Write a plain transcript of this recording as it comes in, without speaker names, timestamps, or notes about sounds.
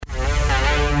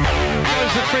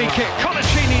free kick.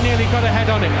 Colaccini nearly got a head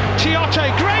on it. Tiote,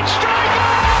 great strike!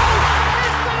 Oh!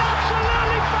 It's an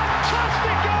absolutely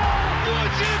fantastic goal!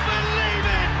 Would you believe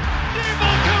it?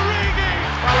 Divock Origi!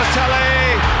 Balotelli!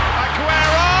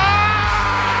 Aguero!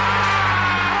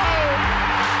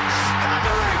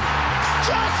 Staggering!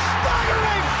 Just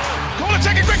staggering! Corner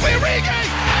taken quickly, Origi!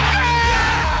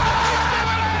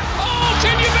 Oh,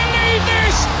 can you believe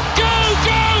this? Go,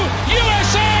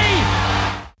 USA!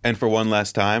 And for one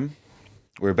last time,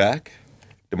 we're back.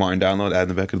 DeMartin Download,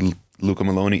 Adam Becker, Luca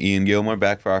Maloney, Ian Gilmore,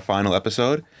 back for our final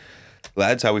episode.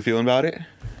 Lads, how we feeling about it?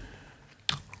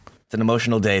 It's an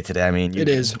emotional day today. I mean, It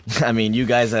is. I mean, you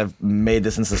guys have made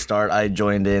this since the start. I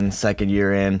joined in second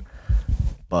year in.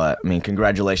 But, I mean,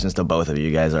 congratulations to both of you.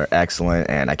 You guys are excellent,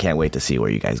 and I can't wait to see where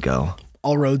you guys go.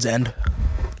 All roads end.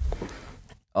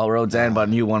 All roads end, but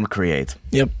a new one create.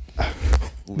 Yep.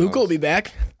 Luca will be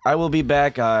back I will be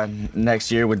back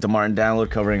next year with DeMartin Download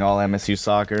covering all MSU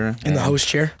soccer. in the host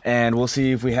chair. And we'll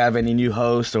see if we have any new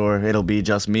hosts or it'll be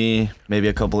just me, maybe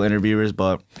a couple interviewers,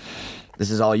 but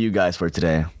this is all you guys for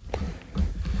today.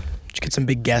 Just get some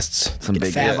big guests. Some Get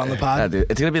big Fab on the Yeah, pod. dude,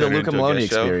 it's going to be the Turn it Luca into a Maloney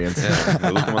guest show. experience. Yeah,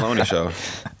 the Luca Maloney show.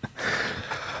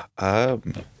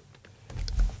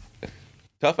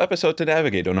 Tough episode to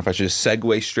navigate. Don't know if I should just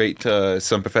segue straight to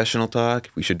some professional talk.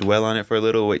 If we should dwell on it for a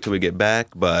little, wait till we get back.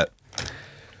 But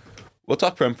we'll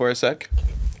talk Prem for a sec.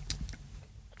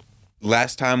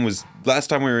 Last time we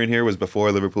were in here was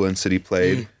before Liverpool and City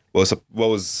played. What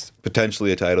was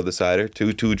potentially a title decider.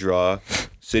 2-2 draw.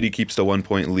 City keeps the 1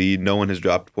 point lead. No one has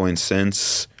dropped points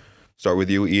since. Start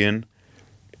with you, Ian.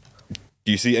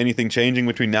 Do you see anything changing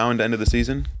between now and the end of the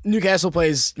season? Newcastle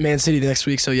plays Man City next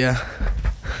week, so yeah.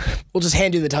 We'll just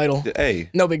hand you the title. Hey,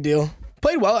 No big deal.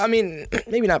 Played well. I mean,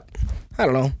 maybe not. I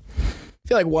don't know. I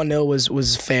feel like 1-0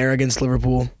 was fair against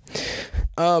Liverpool.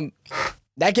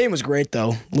 That game was great,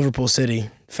 though. Liverpool City.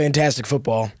 Fantastic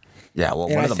football. Yeah, well,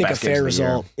 And one I of the think a best fair games of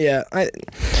the result. Yeah.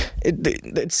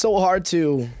 It's so hard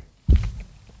to,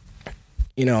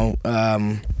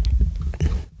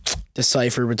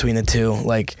 decipher between the two.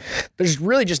 Like, there's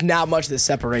really just not much that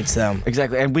separates them.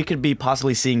 Exactly, and we could be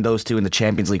possibly seeing those two in the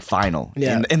Champions League final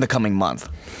Yeah. in the coming month.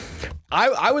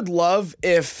 I would love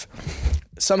if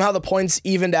somehow the points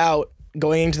evened out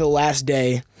going into the last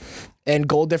day and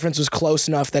goal difference was close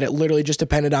enough that it literally just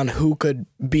depended on who could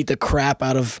beat the crap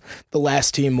out of the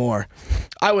last team more.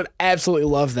 I would absolutely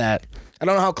love that. I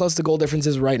don't know how close the goal difference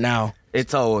is right now.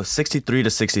 It's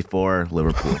 63-64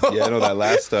 Liverpool. yeah, I know that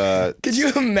last Could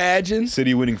you imagine?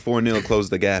 City winning 4-0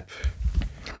 closed the gap.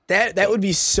 That would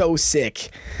be so sick.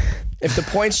 If the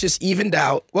points just evened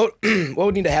out, what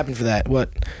would need to happen for that? What?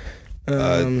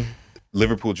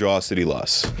 Liverpool draw, City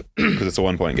loss because it's a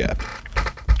 1 point gap.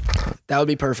 That would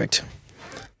be perfect.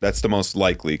 That's the most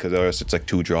likely because it's like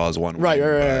 2 draws, 1 win.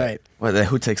 Right. Well, then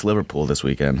who takes Liverpool this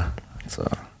weekend? So,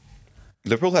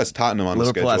 Liverpool has Tottenham on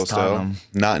Liverpool the schedule has Tottenham.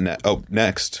 still. Not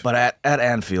next. but at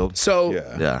Anfield. So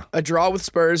Yeah. a draw with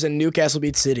Spurs and Newcastle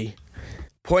beats City.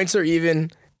 Points are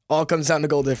even. All comes down to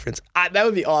goal difference. That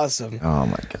would be awesome. Oh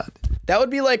my God. That would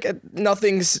be like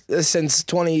nothing since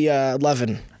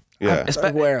 2011. Yeah.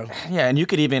 Aguero. Yeah, and you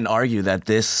could even argue that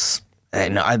this,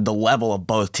 the level of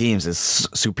both teams is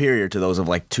superior to those of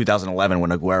like 2011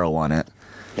 when Aguero won it.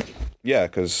 Yeah,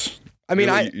 because I mean,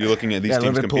 you're looking at these Yeah,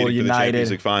 teams Liverpool, competing for the United.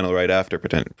 Champions League final right after.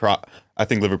 I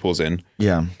think Liverpool's in.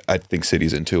 Yeah. I think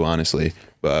City's in too, honestly.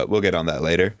 But we'll get on that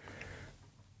later.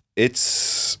 The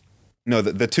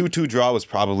 2-2 draw was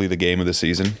probably the game of the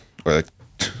season, or like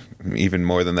even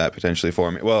more than that potentially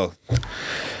for me. Well,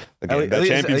 again, At that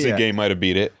least- Champions League yeah. game might have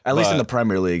beat it. At least in but- the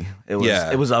Premier League, it was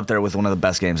Yeah. it was up there with one of the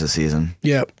best games this season.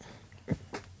 Yep.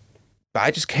 But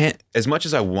I just can't, as much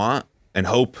as I want and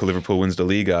hope Liverpool wins the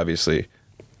league, obviously,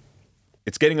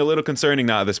 it's getting a little concerning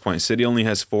now at this point. City only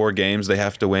has 4 games they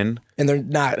have to win. And they're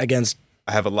not against.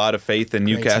 I have a lot of faith in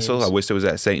Newcastle. teams. I wish it was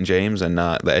at St. James and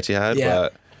not the Etihad. Yeah.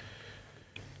 But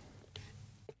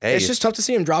hey, It's just tough to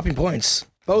see them dropping points.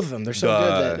 Both of them. They're so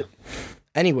good that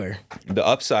anywhere. the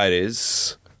upside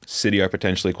is City are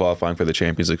potentially qualifying for the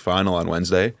Champions League final on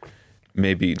Wednesday.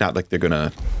 Maybe not like they're going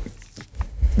to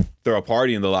throw a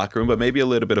party in the locker room, but maybe a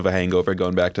little bit of a hangover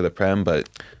going back to the Prem. But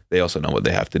they also know what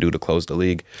they have to do to close the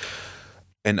league.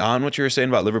 And on what you were saying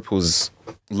about Liverpool's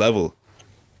level,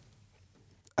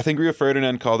 I think Rio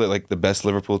Ferdinand called it like the best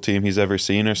Liverpool team he's ever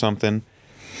seen or something.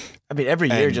 I mean, every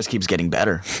year And- just keeps getting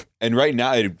better. And right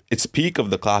now, it's peak of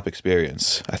the Klopp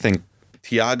experience. I think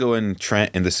Thiago and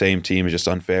Trent in the same team is just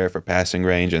unfair for passing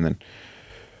range, and then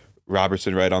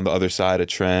Robertson right on the other side of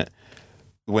Trent.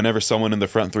 Whenever someone in the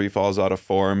front three falls out of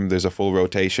form, there's a full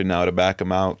rotation now to back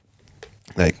them out.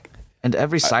 Like, And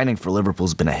every signing for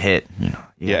Liverpool's been a hit. You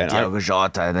Yeah, got Diogo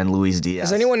Jota and then Luis Diaz.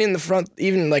 Has anyone in the front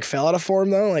even like fell out of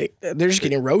form though? Like they're just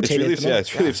getting rotated.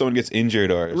 It's really if someone gets injured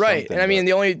or Right. something, And I mean, but-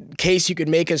 the only case you could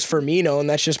make is Firmino, and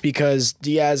that's just because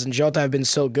Diaz and Jota have been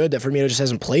so good that Firmino just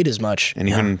hasn't played as much. And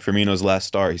even Firmino's last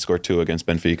start, he scored 2 against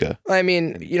Benfica. I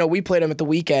mean, we played him at the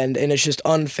weekend, and it's just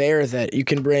unfair that you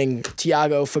can bring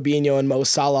Thiago, Fabinho, and Mo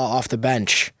Salah off the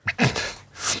bench.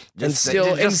 and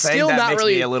still that not makes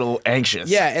really me a little anxious.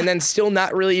 Yeah, and then still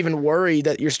not really even worried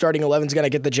that your starting 11's going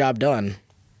to get the job done.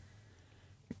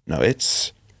 No,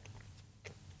 it's...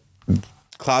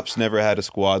 Klopp's never had a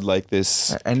squad like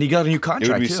this. And he got a new It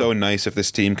contract. would be too. so nice if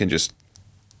this team can just...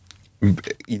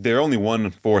 They're only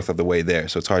 1/4 of the way there,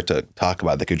 so it's hard to talk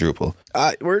about the quadruple.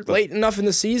 We're late enough in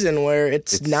the season where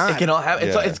it's not. It can all have.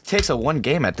 Yeah. It takes a one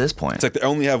game at this point. It's like they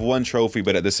only have 1 trophy,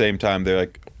 but at the same time, they're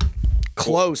like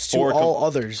close to all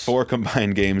others. 4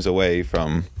 combined games away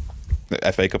from the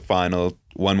FA Cup final,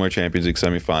 1 more Champions League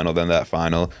semi-final, then that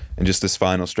final, and just this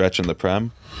final stretch in the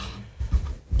Prem.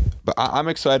 But I'm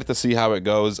excited to see how it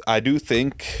goes. I do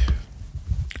think...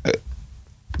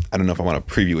 I don't know if I want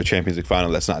to preview a Champions League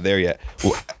final that's not there yet.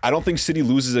 Well, I don't think City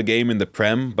loses a game in the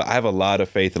Prem, but I have a lot of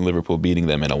faith in Liverpool beating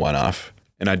them in a one-off.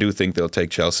 And I do think they'll take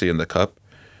Chelsea in the Cup.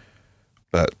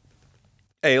 But,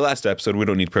 hey, last episode, we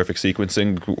don't need perfect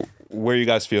sequencing. Where are you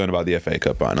guys feeling about the FA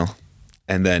Cup final?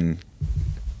 And then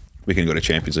we can go to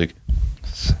Champions League.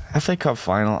 FA Cup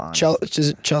final. On. Is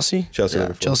it Chelsea? Chelsea, Yeah.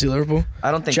 Liverpool. Chelsea, Liverpool?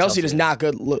 I don't think Chelsea does not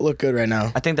look good right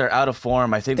now. I think they're out of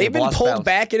form. I think They've been lost pulled balance.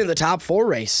 back into the top 4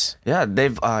 race. Yeah,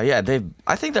 they've.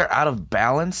 I think they're out of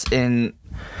balance in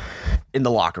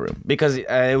the locker room because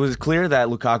it was clear that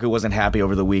Lukaku wasn't happy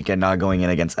over the weekend not going in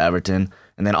against Everton,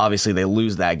 and then obviously they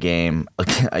lose that game,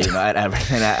 at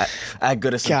Everton at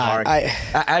Goodison God, Park.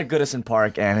 At Goodison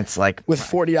Park, and it's like With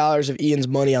 $40 of Ian's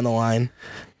money on the line.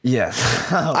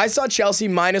 yes. I saw Chelsea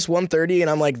minus 130,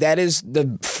 and I'm like, that is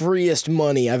the freest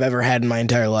money I've ever had in my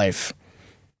entire life.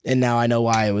 And now I know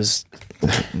why it was,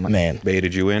 man.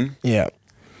 Baited you in? Yeah.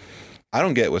 I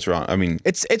don't get what's wrong. I mean,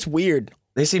 It's weird.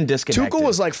 They seem disconnected. Tuchel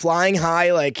was like flying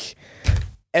high, like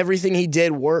everything he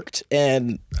did worked,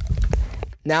 and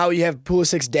now you have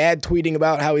Pulisic's dad tweeting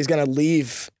about how he's going to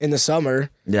leave in the summer.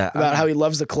 Yeah, About how he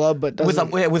loves the club, but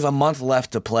doesn't. with a month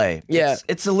left to play. Yeah.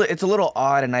 it's a little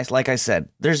odd and nice. Like I said,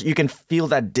 you can feel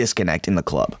that disconnect in the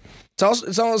club.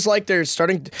 It's almost like they're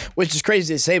starting, which is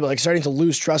crazy to say, but like starting to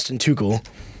lose trust in Tuchel.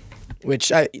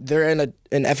 They're in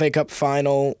an FA Cup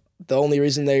final. The only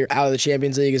reason they're out of the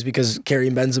Champions League is because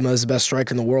Karim Benzema is the best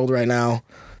striker in the world right now,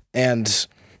 and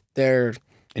they're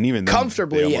and even then,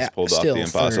 comfortably, they almost pulled off still the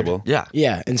impossible. Yeah,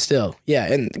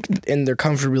 and they're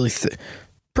comfortably,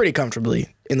 pretty comfortably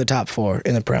in the top 4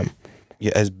 in the Prem.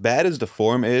 Yeah, as bad as the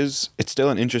form is, it's still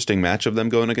an interesting match of them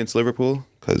going against Liverpool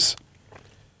because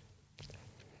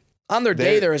On their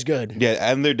day, they're as good.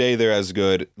 yeah, on their day they're as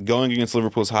good. Going against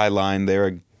Liverpool's high line,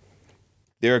 they're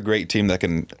a great team that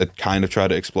can kind of try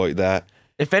to exploit that.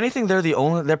 If anything,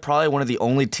 they're probably one of the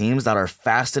only teams that are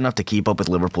fast enough to keep up with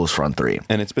Liverpool's front 3.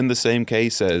 And it's been the same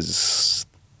case as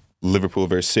Liverpool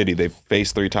versus City. They've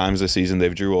faced 3 times this season.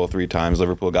 They've drew all 3 times.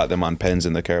 Liverpool got them on pens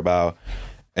in the Carabao.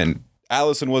 And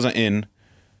Alisson wasn't in,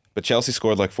 but Chelsea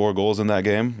scored like 4 goals in that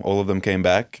game. All of them came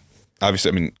back.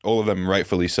 Obviously, I mean, all of them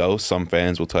rightfully so. Some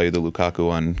fans will tell you the Lukaku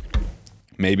one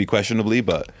maybe questionably,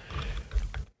 but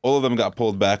all of them got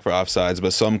pulled back for offsides.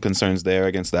 But some concerns there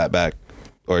against that back,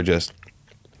 or just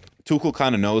Tuchel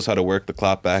kind of knows how to work the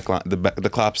Klopp backline, the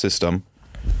Klopp system.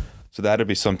 So that'd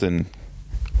be something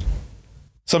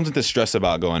to stress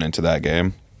about going into that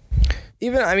game.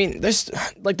 Even, I mean, there's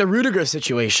like the Rudiger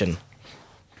situation.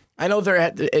 I know they're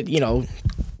at,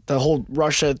 the whole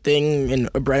Russia thing and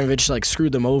Abramovich like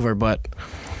screwed them over, but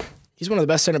he's one of the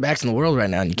best center backs in the world right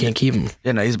now, and you can't keep him.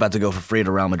 Yeah, no, he's about to go for free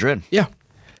to Real Madrid. Yeah.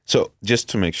 So just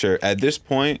to make sure, at this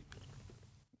point,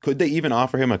 could they even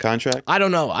offer him a contract? I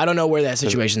don't know. I don't know where that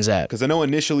situation's at. Because I know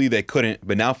initially they couldn't,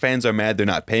 but now fans are mad they're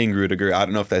not paying Rudiger. I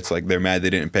don't know if that's like they're mad they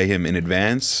didn't pay him in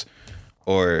advance,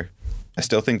 or I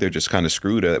still think they're just kind of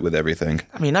screwed with everything.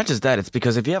 I mean, not just that. It's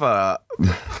because if you have a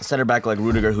center back like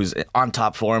Rudiger who's on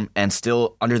top form and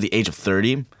still under the age of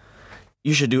 30,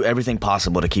 you should do everything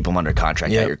possible to keep him under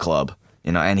contract at your club.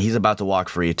 And he's about to walk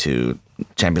free to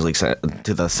Champions League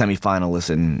to the semifinalists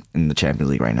in the Champions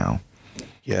League right now.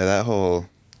 Yeah, that whole...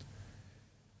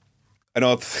 I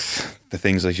know the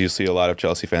things that you see a lot of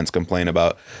Chelsea fans complain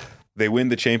about. They win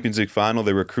the Champions League final,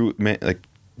 their recruitment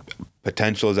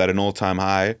potential is at an all-time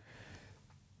high.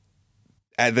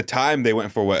 at the time they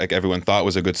went for what like everyone thought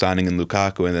was a good signing in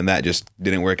Lukaku, and then that just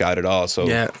didn't work out at all. So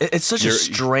It's such a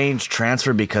strange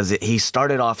transfer because he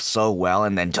started off so well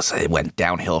and then just it went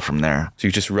downhill from there. So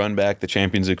you just run back the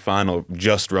Champions League final,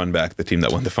 just run back the team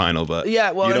that won the final, but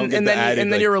Yeah, well, you don't and get the added,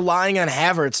 then like- you're relying on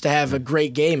Havertz to have a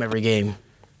great game every game.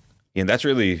 and that's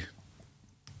really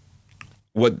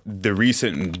what the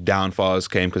recent downfalls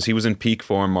came because he was in peak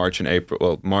form March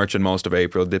and most of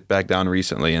April, dipped back down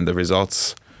recently, and the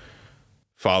results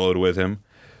followed with him.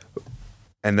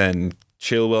 And then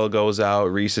Chilwell goes out,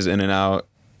 Reece is in and out.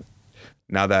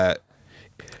 Now that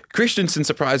Christensen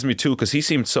surprised me too because he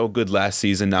seemed so good last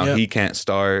season. Now he can't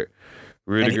start.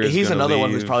 And Rudiger's he's gonna another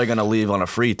one who's leave. probably going to leave on a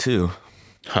free too.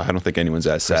 I don't think anyone's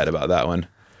as sad about that one.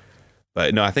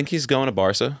 But no, I think he's going to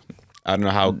Barca. I don't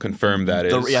know how confirmed that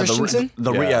is. Christensen?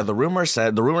 The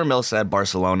rumor mill said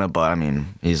Barcelona, but I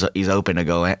mean he's open to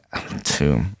go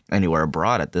to anywhere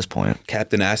abroad at this point.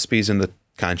 Captain Aspie's in the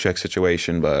contract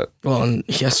situation, but Well, and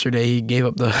yesterday he gave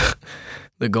up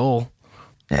the goal.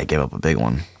 Yeah, he gave up a big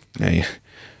one. hey,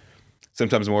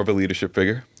 sometimes more of a leadership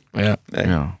figure. Yeah, Hey,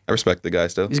 Yeah. I respect the guy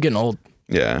still. he's getting old.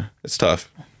 Yeah, it's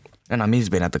tough. And I mean he's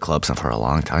been at the club for a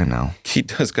long time now. He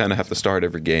does kind of have to start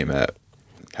every game at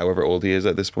however old he is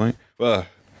at this point. Well,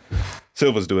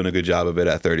 Silva's doing a good job of it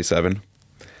at 37.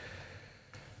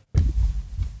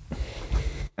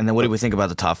 And then what do we think about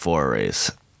the top four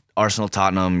race? Arsenal,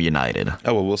 Tottenham, United.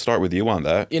 Oh, well, we'll start with you on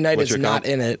that. What's United's your not comp?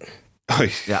 in it.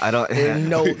 Yeah, I don't.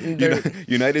 No, they're,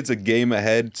 United's a game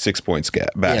ahead, 6 points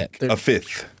back, Yeah, a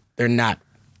fifth. they're not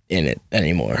in it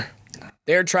anymore.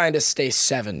 They're trying to stay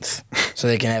 7th so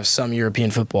they can have some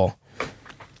European football.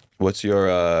 What's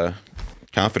your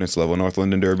confidence level? North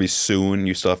London Derby soon.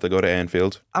 You still have to go to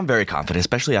Anfield. I'm very confident,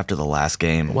 especially after the last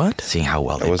game. What? Seeing how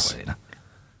well they was- played.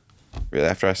 Really,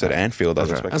 after I said Anfield, I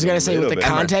was expecting I was gonna a say with little the bit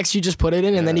more. context you just put it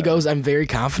in, and then he goes, "I'm very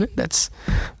confident." That's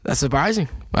surprising.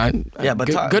 Yeah, but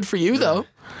good for you though.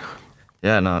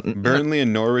 Yeah, no. Burnley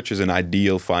and Norwich is an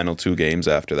ideal final 2 games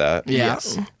after that. Yeah.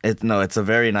 It's a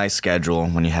very nice schedule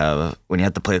when you have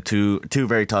to play two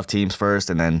very tough teams first,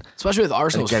 and then Especially with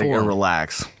Arsenal's get form.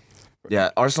 relax.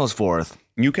 Yeah, Arsenal's 4th.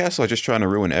 Newcastle are just trying to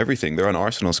ruin everything. They're on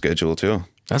Arsenal schedule too.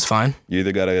 That's fine. You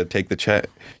either got to take the chat,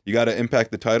 you got to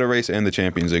impact the title race and the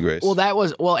Champions League race. And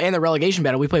the relegation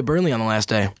battle. We played Burnley on the last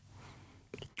day.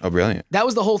 Oh, brilliant. That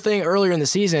was the whole thing earlier in the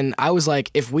season. I was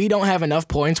like, if we don't have enough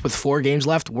points with 4 games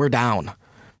left, we're down.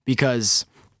 Because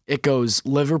it goes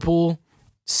Liverpool,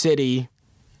 City,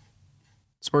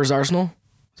 Spurs, Arsenal.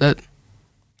 Is that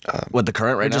What the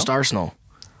current or right just now? Arsenal?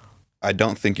 I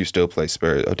don't think you still play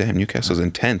Spurs. Oh, damn, Newcastle's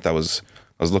in 10th. I was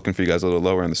looking for you guys a little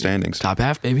lower in the standings. Top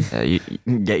half, baby. Yeah, you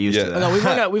can get used Yeah. to that.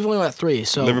 No, we've only got 3.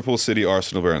 So Liverpool, City,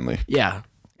 Arsenal, Burnley. yeah,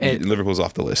 Liverpool's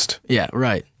off the list. yeah,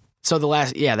 right. So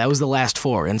that was the last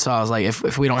 4, and so I was like,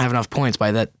 if we don't have enough points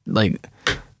by that, like,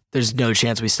 there's no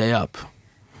chance we stay up.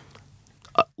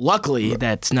 Luckily,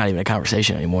 that's not even a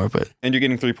conversation anymore. But And you're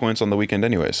getting 3 points on the weekend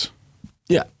anyways.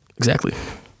 yeah, exactly.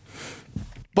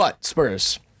 But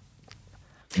Spurs,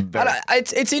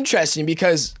 it's interesting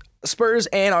because Spurs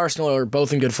and Arsenal are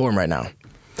both in good form right now.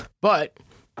 But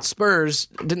Spurs,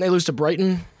 didn't they lose to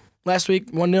Brighton last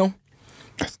week, 1-0?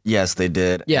 Yes, they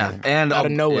did. Yeah, and out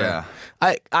of nowhere.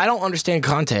 Yeah. I don't understand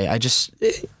Conte. It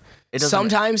doesn't-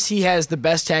 Sometimes he has the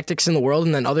best tactics in the world,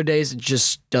 and then other days it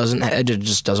just doesn't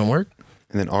work.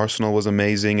 And then Arsenal was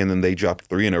amazing, and then they dropped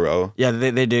 3 in a row. Yeah,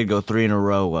 they did go 3 in a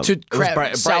row. To It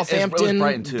was Southampton,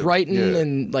 Brighton, too. Brighton,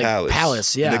 and like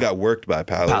Palace. Yeah, They got worked by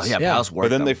Palace. Yeah, Yeah. Palace But worked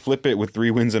then them. they flip it with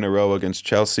 3 wins in a row against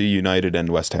Chelsea, United, and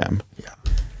West Ham. Yeah.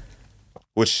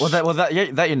 Which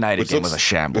that United game was a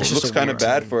shambles. Which looks kind of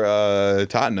bad for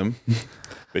Tottenham.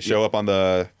 They show up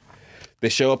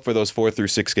for those 4 through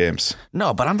 6 games.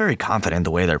 No, but I'm very confident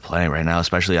the way they're playing right now,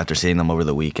 especially after seeing them over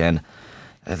the weekend.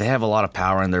 They have a lot of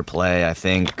power in their play. I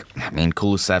mean,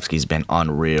 Kulusevski's been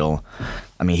unreal.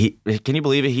 I mean, can you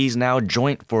believe it? He's now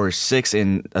joint for 6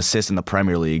 in assists in the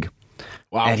Premier League.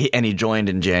 Wow. And he joined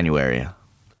in January.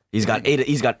 He's got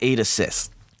 8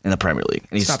 assists in the Premier League.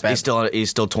 And not bad. he's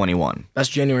still 21.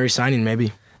 best January signing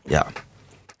maybe. Yeah.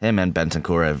 Him and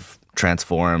Bentancur have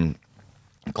transformed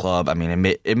the club. I mean,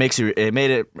 it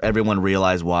made everyone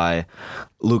realize why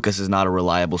Lucas is not a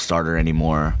reliable starter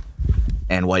anymore,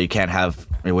 and why we can't have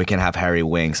Harry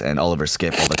Winks and Oliver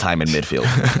Skip all the time in midfield.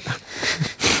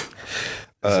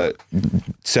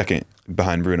 Second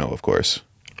behind Bruno, of course,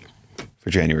 for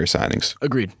January signings.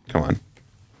 Agreed. Come on.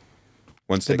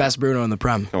 One's The taking, best Bruno in the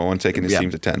Prem. Come on, one taking his Yeah.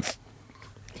 team to 10th.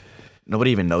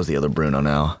 Nobody even knows the other Bruno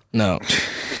now. No,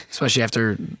 especially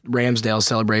after Ramsdale's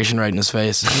celebration right in his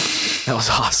face. That was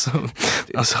awesome.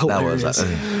 That was That hilarious. was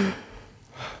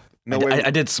No way. I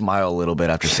did smile a little bit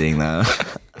after seeing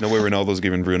that. No way. Ronaldo's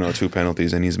given Bruno 2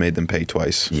 penalties and he's made them pay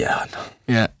twice. Yeah.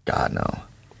 Yeah. God, no.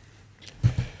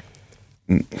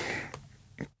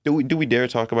 Do we dare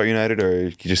talk about United, or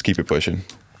you just keep it pushing?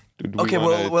 Do we Okay,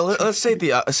 wanna- well, let's say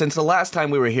since the last time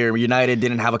we were here, United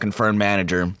didn't have a confirmed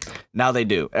manager. Now they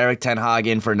do. Erik ten Hag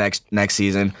in for next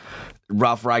season.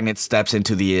 Ralf Rangnick steps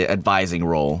into the advising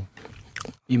role.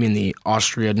 You mean the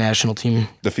Austria national team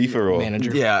the FIFA role.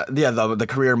 manager? Yeah, the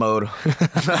career mode.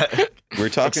 We were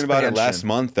talking about it last Expansion.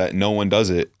 month that no one does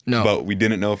it. No. But we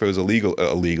didn't know if it was illegal,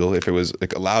 if it was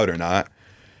like allowed or not.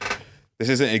 This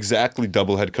isn't exactly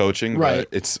double head coaching, Right. but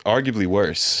it's arguably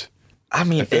worse. I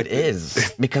mean, it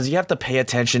is because you have to pay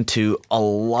attention to a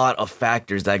lot of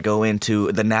factors that go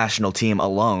into the national team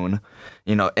alone.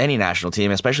 You know, any national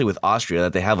team, especially with Austria,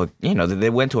 that they have they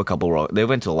went to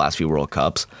the last few World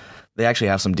Cups. They actually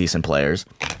have some decent players.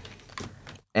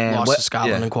 And Lost to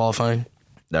Scotland yeah, in qualifying.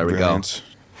 there we Brilliant.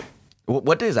 go.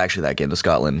 What day is actually that game to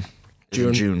Scotland? Is it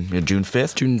June. June. Yeah, June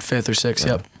 5th. June 5th or 6th,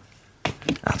 yep.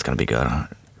 That's gonna be good.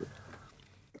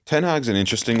 Ten Hag's an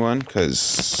interesting one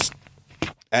because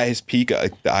at his peak,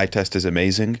 the eye test is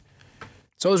amazing.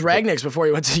 So was Ragnick's before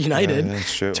he went to United. Yeah,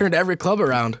 that's true. Turned every club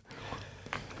around.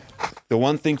 The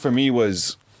one thing for me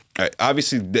was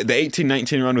obviously the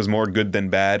 18-19 run was more good than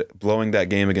bad. Blowing that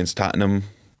game against Tottenham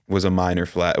was a minor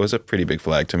flag. It was a pretty big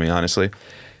flag to me, honestly.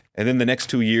 And then the next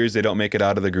 2 years, they don't make it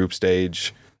out of the group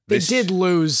stage. They did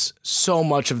lose so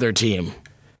much of their team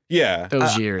Yeah.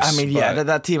 those years. I mean, yeah, but-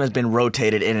 that team has been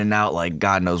rotated in and out like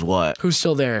God knows what. Who's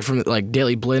still there from like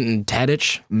Daley Blind and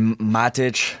Tadic?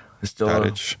 Matic is still.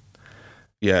 Tadic.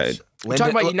 Yeah. We're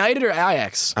talking about United or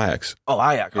Ajax? Ajax. Oh,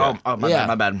 Ajax. Yeah. Oh, my Yeah. bad.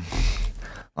 My bad.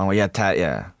 Oh, yeah,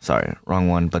 yeah. Sorry, wrong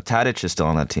one. But Tadic is still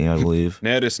on that team, I believe.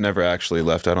 Neres never actually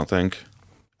left, I don't think.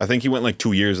 I think he went like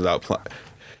 2 years without playing.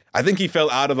 I think he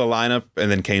fell out of the lineup and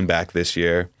then came back this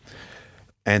year.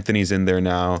 Anthony's in there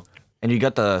now. And you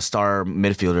got the star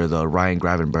midfielder, the Ryan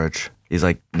Gravenberch. He's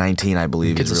like 19, I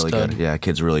believe. Kid's He's a really stud. good. Yeah,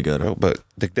 kid's really good. Oh, but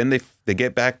then they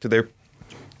get back to their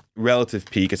relative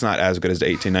peak. It's not as good as the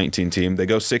 18-19 team. They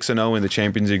go 6-0 in the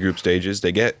Champions League group stages.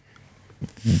 They get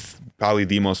probably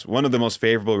one of the most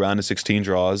favorable round of 16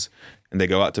 draws, and they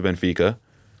go out to Benfica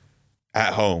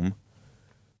at home.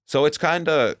 So it's kind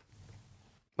of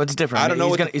But it's different. I don't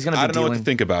know. He's gonna I be don't know what dealing. to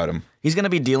think about him. He's gonna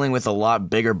be dealing with a lot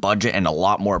bigger budget and a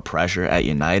lot more pressure at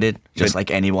United, just But-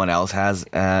 like anyone else has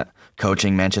at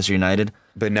coaching Manchester United.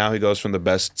 But now he goes from the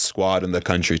best squad in the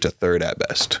country to third at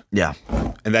best, Yeah.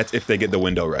 and that's if they get the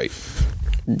window right.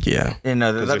 Yeah. You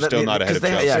know, they're still not ahead of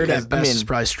Chelsea. Yeah, Third 'cause, at best is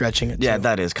probably stretching it. yeah, too.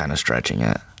 that is kind of stretching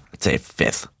it. I'd say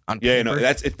fifth. On Yeah, paper.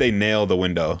 that's if they nail the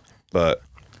window. But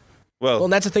Well,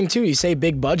 and that's the thing too. You say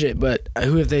big budget, but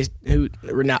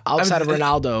outside of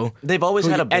Ronaldo, They've always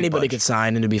who had a big anybody budget. could sign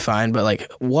and it'd be fine. But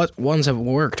like, what ones have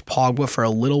worked? Pogba for a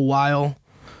little while.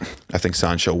 I think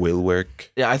Sancho will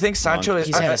work. Yeah, I think Sancho is.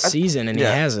 He's had a season and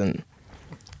yeah. he hasn't.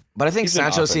 But I think He's been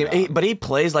Sancho up and seems, down. but he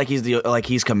plays like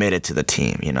he's committed to the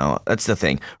team. You know, that's the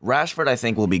thing. Rashford, I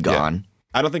think, will be gone.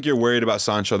 I don't think you're worried about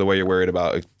Sancho the way you're worried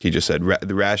about, like he just said,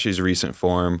 the Rashi's recent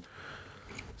form,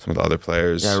 some of the other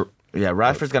players. Yeah,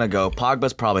 Rashford's gonna go.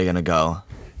 Pogba's probably gonna go,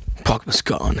 Pogba's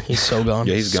gone. He's so gone.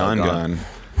 Yeah, he's So gone. gone.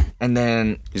 and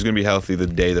then He's going to be healthy the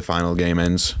day the final game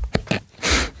ends.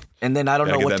 I don't Gotta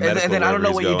know get what, that medical and then I don't know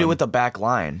wherever what he's you do going. with the back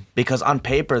line because on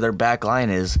paper their back line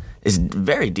is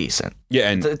very decent. Yeah,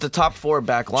 and It's the top four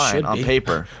back line Should on be.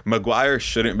 paper. Maguire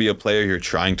shouldn't be a player you're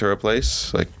trying to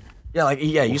replace. Like,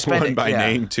 You spend one by yeah.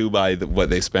 name, two by what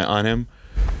they spent on him.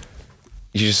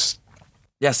 You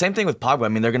Same thing with Pogba. I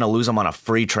mean, they're gonna lose him on a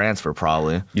free transfer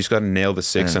probably. just got to nail the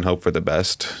six and hope for the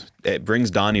best. It brings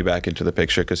Donny back into the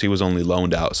picture because he was only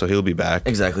loaned out, so he'll be back.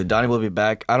 Exactly. Donny will be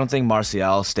back. I don't think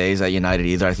Martial stays at United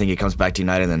either. I think he comes back to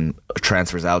United and then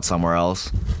transfers out somewhere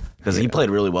else because he played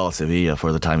really well at Sevilla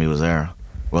for the time he was there.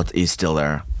 Well, he's still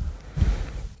there.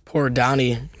 Poor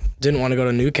Donny didn't want to go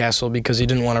to Newcastle because he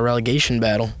didn't want a relegation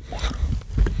battle.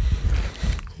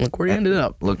 Look where he ended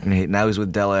up. Look, now he's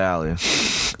with Dele Alli.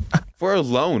 For a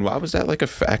loan, why was that like a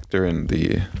factor in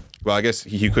the... Well, I guess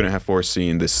he couldn't have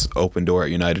foreseen this open door at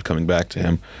United coming back to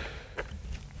him.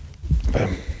 But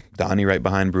Donny right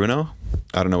behind Bruno?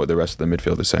 I don't know what the rest of the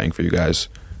midfield is saying for you guys,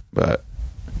 but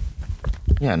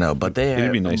Yeah, no, but they.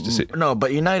 It'd be nice to see. No,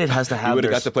 but United has to he have would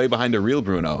have their got to play behind a real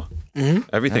Bruno. Mm-hmm.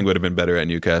 Everything would have been better at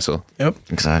Newcastle. Yep.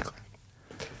 Exactly.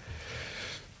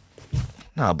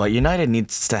 No, but United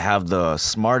needs to have the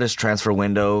smartest transfer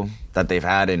window that they've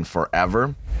had in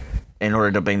forever in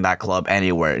order to bring that club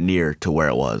anywhere near to where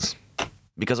it was.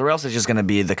 Because or else it's just going to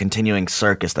be the continuing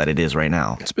circus that it is right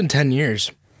now. It's been 10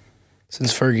 years.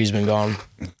 since Fergie's been gone,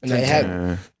 and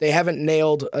they haven't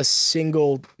nailed a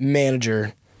single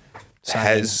manager.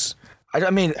 signing. I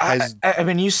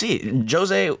mean, you see,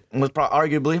 Jose was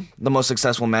arguably the most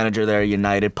successful manager there at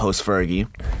United post Fergie,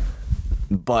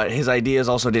 but his ideas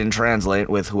also didn't translate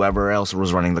with whoever else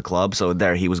was running the club. So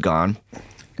there, he was gone.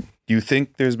 Do you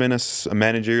think there's been a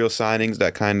managerial signings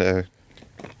that kind of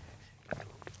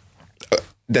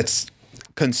that's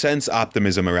consensus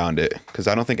optimism around it? Because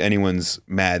I don't think anyone's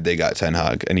mad they got Ten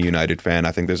Hag, any United fan.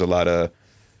 I think there's a lot of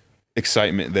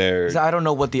excitement there. I don't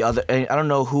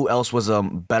know who else was a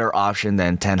better option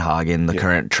than Ten Hag in the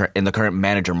current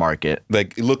manager market.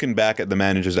 Like looking back at the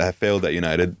managers that have failed at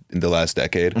United in the last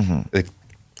decade, like,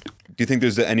 do you think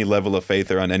there's any level of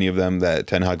faith around any of them that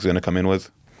Ten Hag's going to come in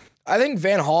with? I think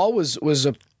Van Gaal was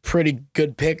a pretty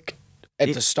good pick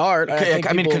at the start.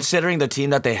 I mean, considering the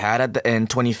team that they had in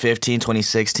 2015,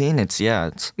 2016,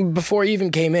 it's before he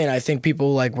even came in, I think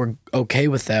people were okay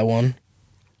with that one.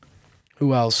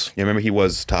 Who else? Yeah, remember he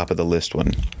was top of the list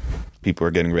when people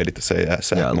were getting ready to say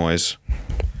sack Moyes.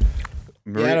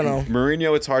 I don't know.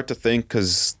 Mourinho, it's hard to think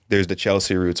because there's the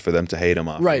Chelsea roots for them to hate him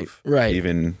off. Right.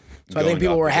 Even so I think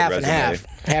people were half and half.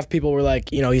 Half people were like,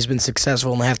 he's been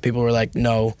successful, and half people were like,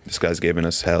 no. This guy's giving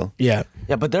us hell. Yeah.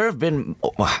 Yeah, but there have been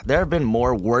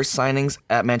more worse signings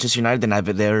at Manchester United than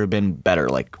there have been better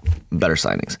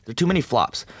signings. There are too many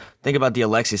flops. Think about the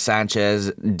Alexis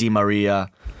Sanchez, Di Maria.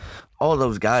 All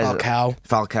those guys.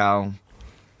 Falcao.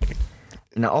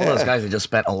 All those guys have just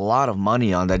spent a lot of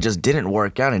money on that just didn't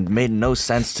work out and made no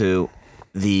sense to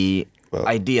the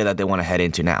idea that they want to head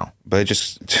into now. But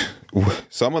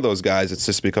some of those guys, it's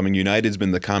just becoming United's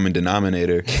been the common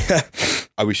denominator.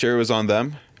 Are we sure it was on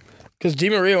them? Because Di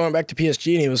Maria went back to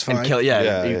PSG and he was fine.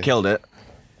 He killed it.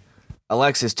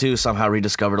 Alexis, too, somehow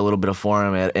rediscovered a little bit of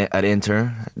form at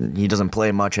Inter. He doesn't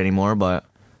play much anymore, but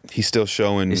he's still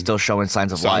showing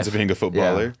signs of life. Signs of being a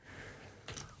footballer.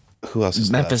 Yeah. Who else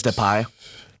is Memphis Depay.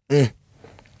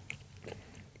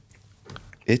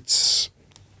 It's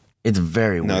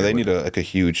very weird. No, they need a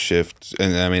huge shift.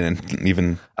 And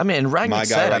Rangnick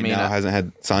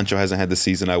said, Sancho hasn't had the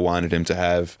season I wanted him to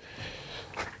have.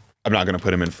 I'm not going to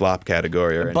put him in flop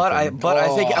category or anything.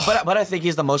 I think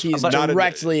he's the most. He's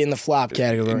directly in the flop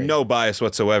category. No bias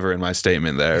whatsoever in my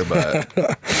statement there,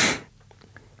 but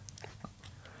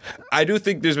I do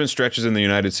think there's been stretches in the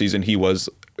United season. He was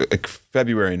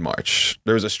February and March.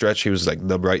 There was a stretch he was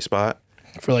the bright spot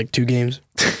for 2 games.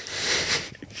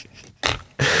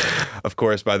 Of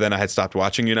course, by then I had stopped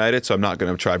watching United, so I'm not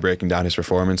going to try breaking down his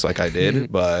performance like I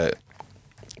did. But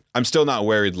I'm still not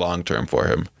worried long term for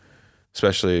him.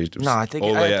 Especially I think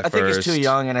he's too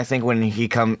young, and I think when he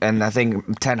I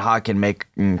think Ten Hag can make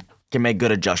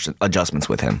good adjustments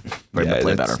with him for him to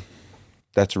play better.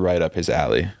 That's right up his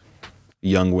alley.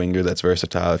 Young winger that's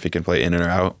versatile if he can play in and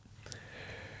out.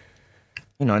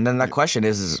 And then that question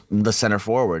is the center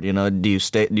forward. Do you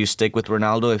stick with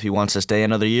Ronaldo if he wants to stay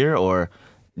another year, or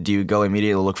do you go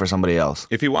immediately look for somebody else?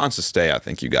 If he wants to stay, I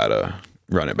think you gotta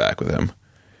run it back with him.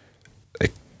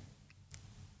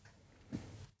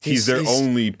 He's their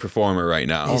only performer right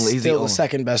now. He's still the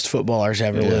second best footballer to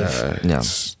ever live. Yeah.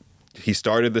 He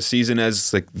started the season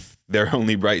as their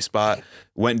only bright spot,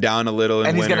 went down a little,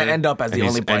 and he's going to end up as the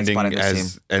only bright spot in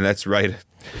this team. And that's right.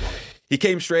 He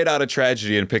came straight out of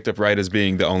tragedy and picked up right as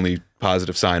being the only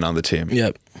positive sign on the team.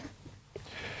 Yep.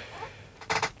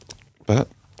 But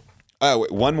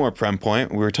one more Prem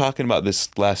point. We were talking about this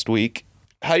last week.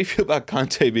 How do you feel about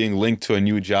Conte being linked to a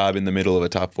new job in the middle of a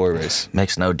top 4 race?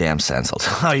 Makes no damn sense. I'll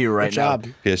tell you right now.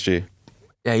 PSG.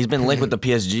 Yeah, he's been linked with the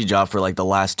PSG job for the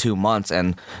last 2 months,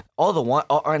 and all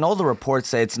the reports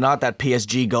say it's not that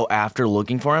PSG go after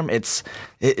looking for him. It's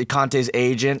Conte's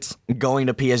agent going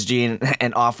to PSG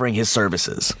and offering his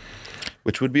services.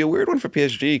 Which would be a weird one for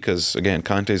PSG because, again,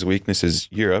 Conte's weakness is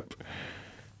Europe.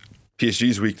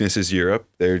 PSG's weakness is Europe.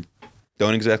 They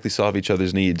don't exactly solve each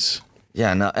other's needs.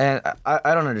 Yeah, no, and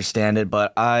I don't understand it,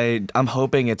 but I'm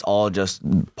hoping it's all just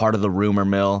part of the rumor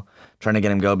mill trying to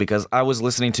get him go, because I was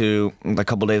listening to a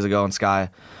couple days ago on Sky.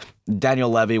 Daniel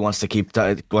Levy wants to keep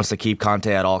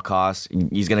Conte at all costs.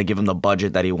 He's going to give him the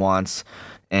budget that he wants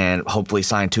and hopefully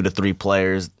sign 2 to 3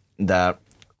 players that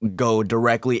go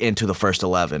directly into the first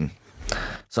 11.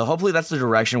 So hopefully that's the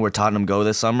direction where Tottenham go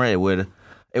this summer. It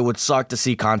would suck to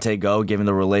see Conte go, given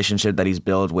the relationship that he's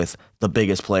built with the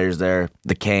biggest players there,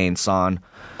 the Kane, Son.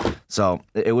 So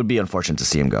it would be unfortunate to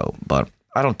see him go, but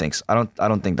I don't think so. I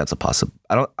don't think that's a possible.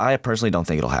 I personally don't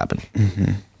think it'll happen.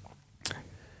 Mm-hmm.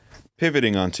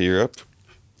 Pivoting onto Europe,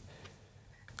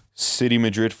 City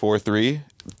Madrid 4-3.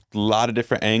 A lot of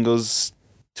different angles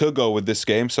to go with this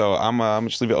game, so I'm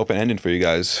just leave it open ended for you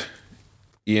guys.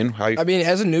 Ian, how you? I mean,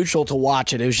 as a neutral to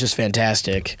watch it, it was just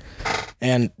fantastic.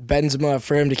 And Benzema,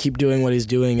 for him to keep doing what he's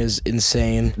doing is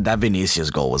insane. That Vinicius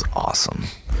goal was awesome.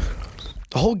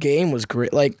 The whole game was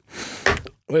great. Like,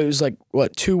 it was like,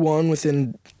 what, 2-1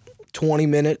 within 20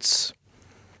 minutes?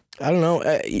 I don't know.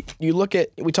 You look at,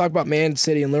 we talk about Man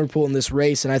City and Liverpool in this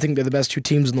race, and I think they're the best two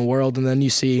teams in the world. And then you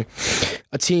see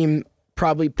a team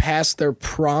probably past their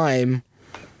prime,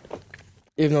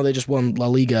 even though they just won La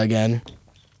Liga again,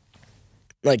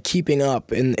 like keeping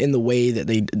up in the way that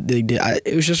they did.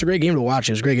 It was just a great game to watch.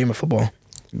 It was a great game of football.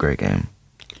 Great game.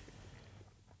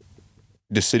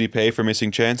 Does City pay for missing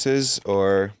chances,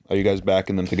 or are you guys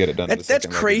backing them to get it done? That's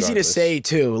crazy to say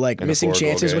too. Like missing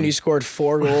chances when you scored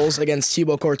 4 goals against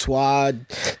Thibaut Courtois,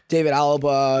 David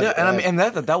Alaba. Yeah, and I mean, and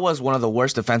that was one of the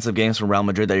worst defensive games from Real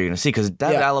Madrid that you're going to see, because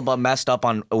David Alaba messed up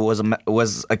on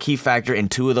was a key factor in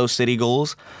 2 of those City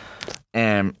goals,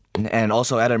 and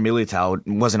also Eder Militao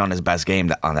wasn't on his best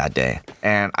game on that day.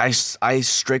 And I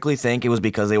strictly think it was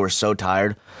because they were so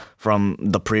tired from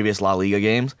the previous La Liga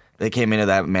games. They came into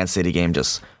that Man City game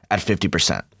just at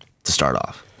 50% to start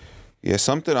off. Yeah,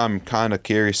 something I'm kind of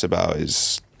curious about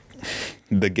is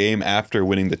the game after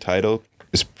winning the title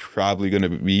is probably going to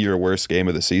be your worst game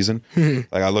of the season.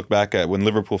 Like, I look back at when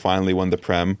Liverpool finally won the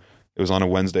Prem. It was on a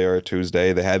Wednesday or a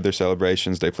Tuesday. They had their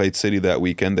celebrations. They played City that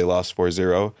weekend. They lost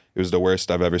 4-0. It was the worst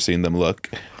I've ever seen them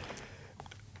look.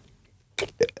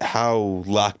 How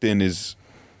locked in is...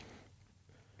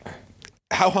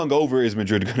 How hungover is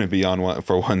Madrid going to be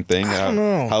for one thing? I don't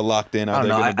know. How locked in are they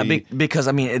going to be? Because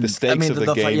I mean, the stakes of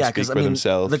the game speak for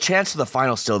themselves. The chance to the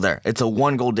final's still there. It's a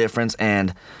 1-goal difference,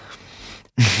 and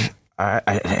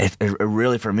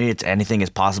really, for me, it's anything is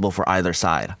possible for either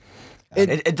side.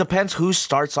 It depends who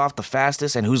starts off the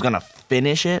fastest and who's going to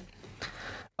finish it.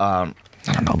 I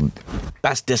don't know.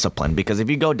 Best discipline, because if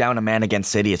you go down a man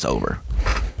against City, it's over.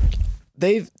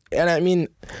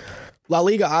 La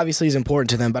Liga obviously is important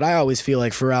to them, but I always feel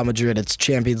like for Real Madrid, it's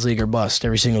Champions League or bust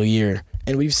every single year.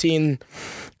 And we've seen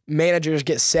managers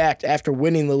get sacked after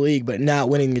winning the league, but not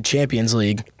winning the Champions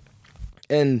League.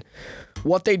 And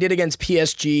what they did against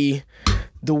PSG,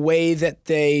 the way that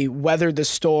they weathered the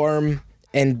storm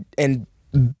and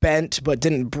bent but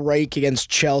didn't break against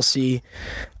Chelsea,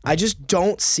 I just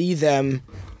don't see them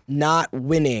not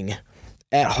winning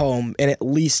at home and at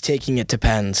least taking it to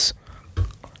pens.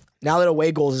 Now that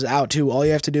away goals is out too, all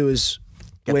you have to do is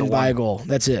win by a goal.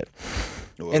 That's it.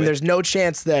 And there's no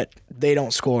chance that they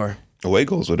don't score. Away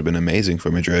goals would have been amazing for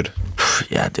Madrid.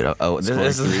 Yeah, dude.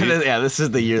 This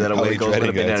is the year that away goals would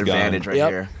have been an advantage right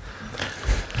here.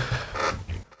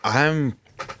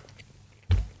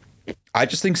 I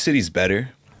just think City's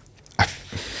better.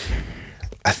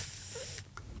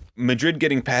 Madrid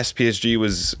getting past PSG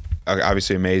was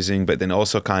obviously amazing, but then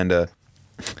also kind of...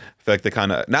 I feel like they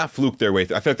kind of not fluked their way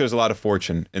through. I feel like there's a lot of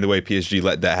fortune in the way PSG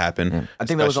let that happen. Yeah. I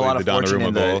think there was a lot of fortune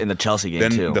in the Chelsea game,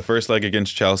 then too. The first leg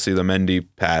against Chelsea, the Mendy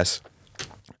pass.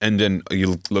 And then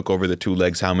you look over the 2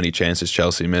 legs, how many chances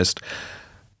Chelsea missed.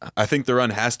 I think the run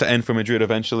has to end for Madrid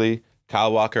eventually.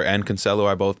 Kyle Walker and Cancelo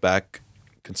are both back.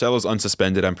 Cancelo's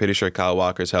unsuspended. I'm pretty sure Kyle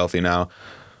Walker's healthy now.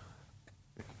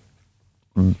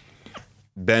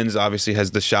 Benz obviously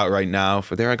has the shout right now.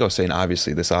 There I go saying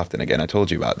obviously this often again. I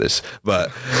told you about this.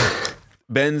 But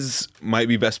Benz might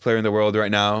be best player in the world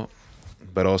right now.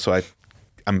 But also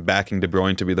I'm backing De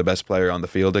Bruyne to be the best player on the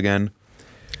field again.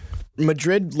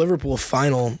 Madrid-Liverpool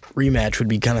final rematch would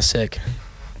be kind of sick.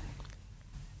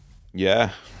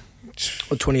 Yeah.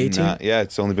 2018? Yeah,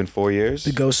 it's only been 4 years.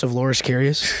 The ghost of Loris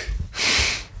Karius.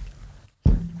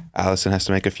 Alisson has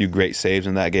to make a few great saves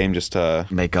in that game just to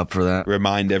make up for that.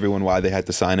 Remind everyone why they had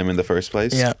to sign him in the first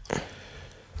place. Yeah.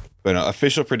 But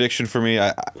official prediction for me,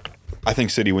 I think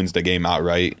City wins the game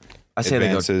outright. I say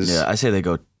they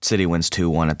go City wins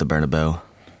 2-1 at the Bernabeu.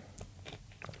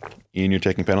 Ian, you're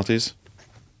taking penalties?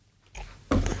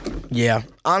 Yeah.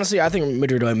 Honestly, I think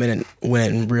Madrid might win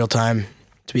it in real time,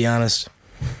 to be honest.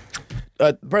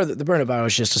 The Bernabeu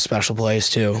is just a special place,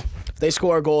 too. If they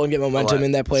score a goal and get momentum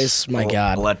in that place, my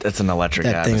God. It's an electric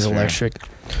That thing's electric.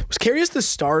 Was Karius the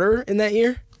starter in that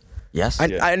year? Yes.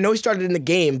 I know he started in the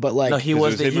game, but like... No, he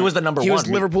was the number one. He was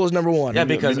Liverpool's number one. Yeah,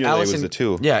 because Mignolet Alisson was the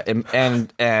 2. Yeah,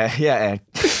 and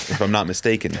if I'm not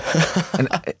mistaken.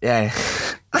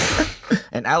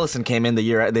 And Alisson came in the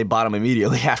year they bought him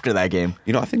immediately after that game.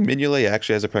 You know, I think Mignolet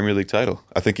actually has a Premier League title.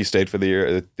 I think he stayed for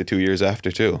the 2 years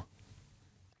after too.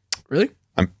 Really?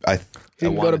 He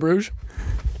didn't go to Bruges?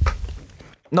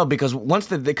 No, because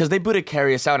they booted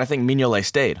Karius out, and I think Mignolet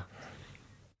stayed.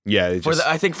 Yeah,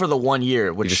 I think for the 1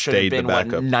 year, which should have been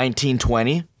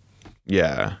 1920.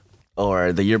 Yeah.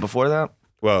 Or the year before that.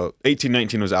 Well,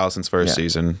 18-19 was Alisson's first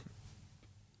season.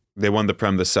 They won the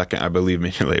Prem the second, I believe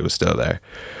Mignolet was still there.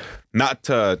 Not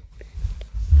to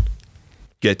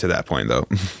get to that point, though,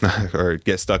 or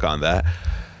get stuck on that.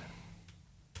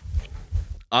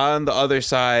 On the other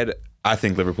side, I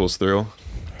think Liverpool's through.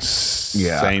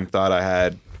 Yeah. Same thought I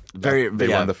had. They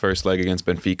won the first leg against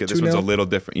Benfica. This 2-0? one's a little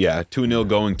different. Yeah, 2-0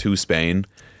 going to Spain.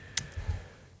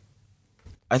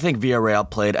 I think Villarreal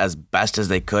played as best as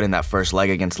they could in that first leg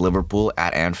against Liverpool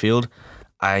at Anfield.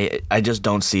 I just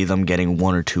don't see them getting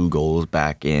 1 or 2 goals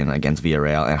back in against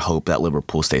Villarreal and hope that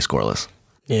Liverpool stays scoreless.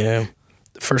 Yeah.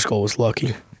 The first goal was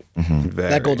lucky.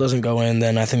 That goal doesn't go in,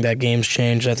 then I think that game's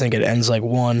changed. I think it ends like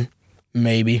 1,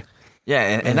 maybe.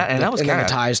 Yeah, and that was and kind then of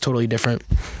the tie is totally different.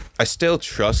 I still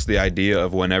trust the idea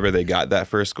of whenever they got that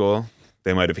first goal,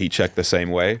 they might have heat checked the same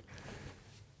way.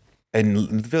 And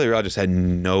Villarreal just had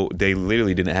they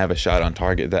literally didn't have a shot on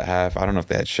target that half. I don't know if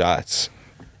they had shots.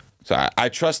 So I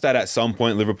trust that at some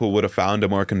point Liverpool would have found a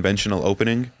more conventional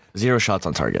opening. 0 shots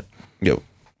on target. Yo,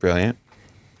 brilliant.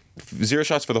 0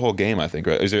 shots for the whole game, I think,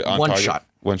 right? Is it on 1 target? shot.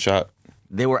 1 shot.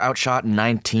 They were outshot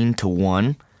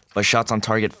 19-1, but shots on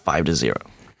target 5-0.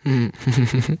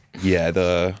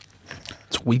 Yeah,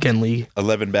 It's weekend league.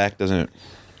 11 back wasn't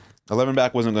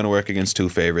going to work against 2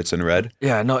 favorites in red.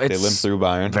 Yeah, no, They it's limped through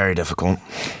Bayern. very difficult.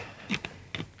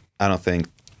 I don't think.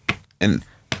 And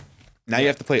now you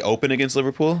have to play open against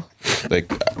Liverpool.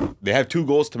 Like, they have 2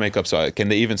 goals to make up. So can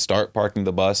they even start parking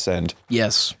the bus? And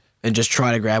Yes. And just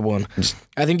try to grab one.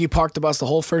 I think you park the bus the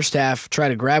whole first half, try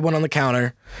to grab one on the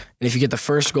counter, and if you get the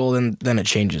first goal, then it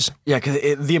changes. Yeah, because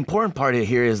the important part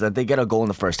here is that they get a goal in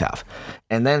the first half.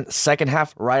 And then second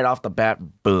half, right off the bat,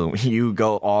 boom, you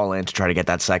go all in to try to get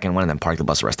that second one and then park the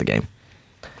bus the rest of the game.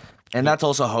 And that's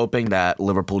also hoping that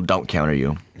Liverpool don't counter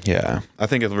you. yeah, I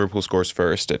think if Liverpool scores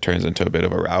first, it turns into a bit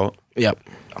of a rout. Yep.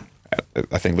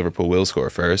 I think Liverpool will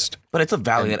score first. But it's a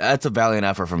valiant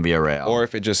effort from Villarreal.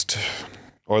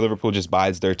 Or Liverpool just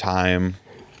bides their time.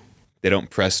 They don't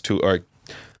press or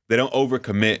they don't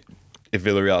overcommit if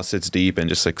Villarreal sits deep and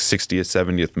just like 60th,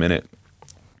 70th minute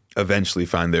eventually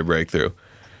find their breakthrough.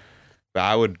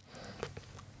 But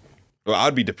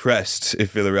I'd be depressed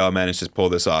if Villarreal managed to pull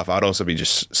this off. I'd also be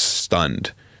just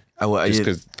stunned. Just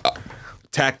because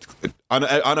on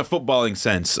a footballing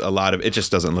sense, a lot of it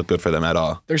just doesn't look good for them at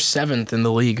all. They're 7th in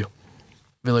the league.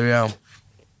 Villarreal.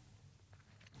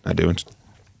 I do.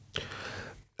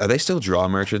 Are they still draw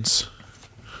merchants?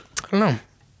 I don't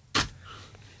know.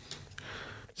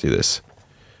 See this.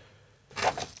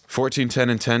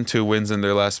 14-10-10, 2 wins in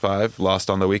their last 5, lost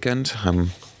on the weekend.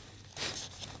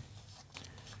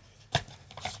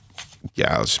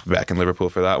 Yeah, I'll just be back in Liverpool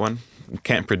for that one.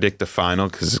 Can't predict the final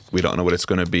because we don't know what it's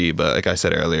going to be, but like I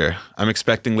said earlier, I'm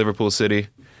expecting Liverpool City.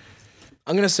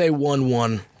 I'm going to say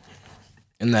 1-1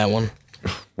 in that one.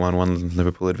 1-1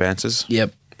 Liverpool advances.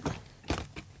 Yep.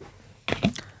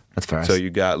 That's fair. So you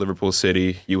got Liverpool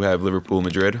City, you have Liverpool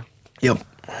Madrid. Yep.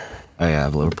 I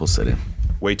have Liverpool City.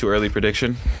 Way too early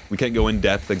prediction. We can't go in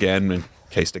depth again in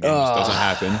case the game just doesn't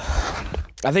happen.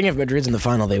 I think if Madrid's in the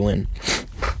final, they win.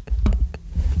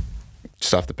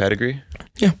 Just off the pedigree?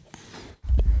 Yeah.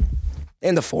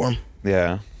 And the form.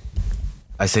 Yeah.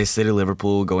 I say City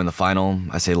Liverpool go in the final.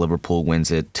 I say Liverpool wins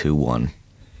it 2-1.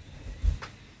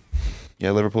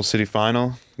 Yeah, Liverpool City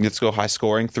final. Let's go high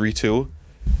scoring, 3-2.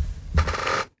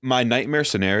 My nightmare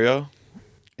scenario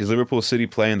is Liverpool City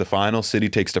play in the final. City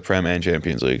takes the Prem and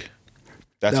Champions League.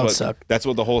 That would suck. That's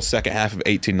what the whole second half of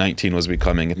 18-19 was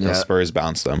becoming if the Spurs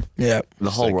bounced them. Yeah.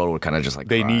 The whole world would kind of just like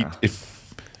They cry. need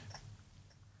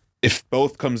if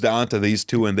both comes down to these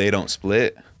two and they don't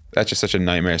split, that's just such a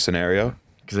nightmare scenario.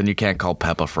 Because then you can't call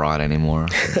Pep a fraud anymore.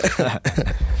 Now,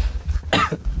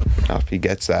 if he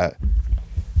gets that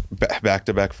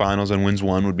back-to-back finals and wins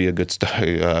one would be a good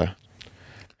hell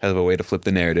of a way to flip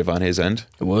the narrative on his end.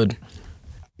 It would.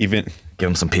 Even Give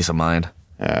him some peace of mind.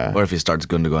 Or if he starts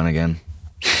Gundogan again.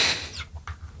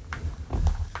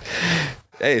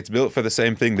 hey, it's built for the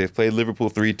same thing. They've played Liverpool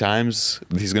 3 times.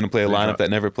 He's going to play a lineup that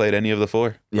never played any of the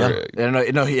 4. Yeah. Or,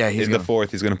 He's in the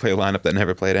 4th, he's going to play a lineup that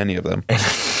never played any of them.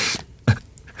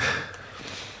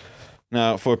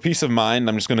 Now, for peace of mind,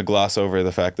 I'm just going to gloss over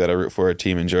the fact that I root for a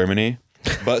team in Germany.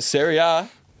 But Serie A,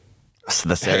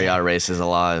 The Serie A race is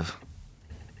alive.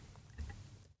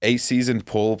 8-season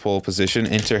pole position.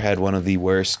 Inter had one of the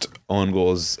worst own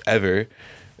goals ever.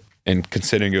 And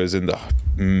considering it was in the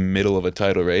middle of a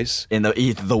title race. In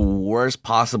the worst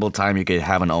possible time you could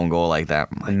have an own goal like that.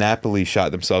 Napoli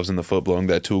shot themselves in the foot, blowing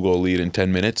that 2-goal lead in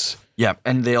 10 minutes. Yeah,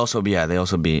 and they also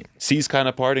beat. C's kind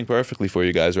of parting perfectly for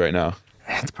you guys right now.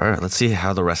 It's perfect. Let's see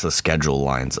how the rest of the schedule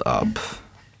lines up.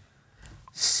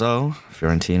 Lazio,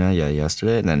 Fiorentina,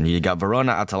 yesterday. And then you got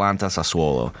Verona, Atalanta,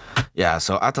 Sassuolo. Yeah,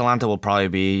 so Atalanta will probably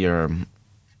be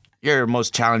your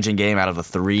most challenging game out of the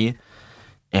three.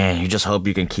 And you just hope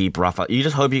you can keep Rafa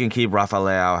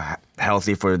Leao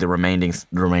healthy for the remaining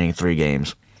 3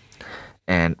 games.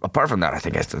 And apart from that, I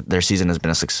think their season has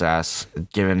been a success,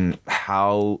 given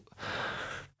how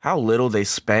little they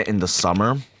spent in the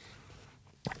summer.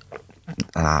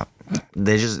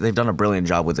 They've done a brilliant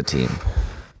job with the team.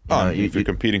 If you're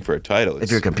competing for a title,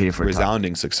 if you're competing for a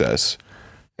resounding success.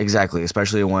 Exactly,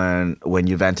 especially when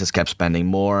Juventus kept spending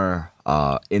more.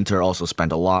 Inter also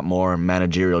spent a lot more.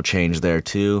 Managerial change there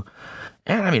too.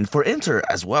 And I mean, for Inter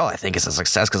as well, I think it's a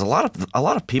success because a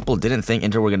lot of people didn't think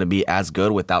Inter were going to be as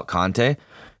good without Conte,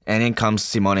 and in comes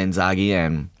Simone Inzaghi,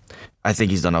 and I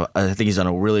think he's done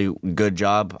a really good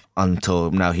job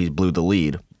until now. He's blew the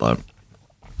lead, but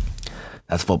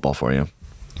that's football for you.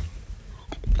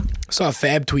 I saw a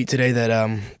Fab tweet today that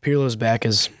Pirlo's back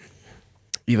as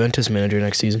Juventus manager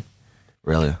next season.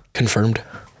 Really? Confirmed.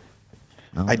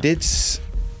 No. I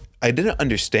didn't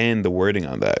understand the wording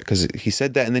on that because he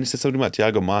said that and then he said something about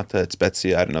Thiago Motta at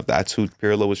Spezia. I don't know if that's who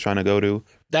Pirlo was trying to go to.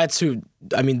 That's who.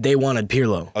 I mean, they wanted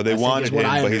Pirlo. Oh, they wanted him,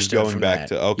 but he's going back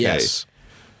to. Okay. Yes.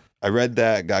 I read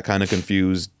that, got kind of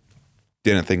confused,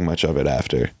 didn't think much of it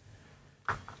after.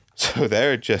 So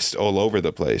they're just all over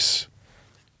the place.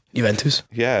 Juventus?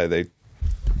 Yeah, they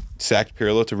sacked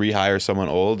Pirlo to rehire someone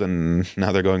old, and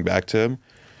now they're going back to him.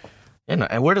 Yeah, no,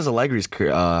 and where does Allegri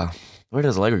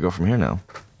go from here now?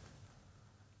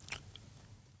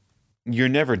 You're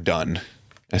never done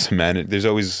as a manager. There's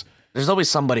always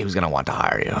somebody who's gonna want to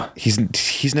hire you.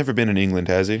 He's never been in England,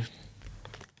 has he?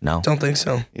 No, Don't think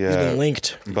so. Yeah. He's been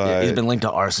linked. But he's been linked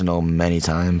to Arsenal many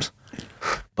times.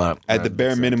 But at the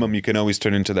bare minimum, you can always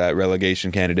turn into that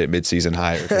relegation candidate mid-season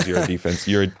hire because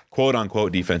you're a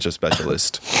quote-unquote defensive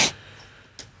specialist.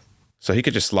 So he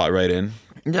could just slot right in.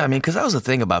 yeah, I mean, because that was the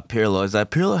thing about Pirlo is that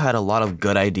Pirlo had a lot of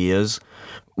good ideas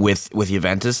with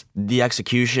Juventus. The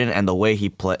execution and the way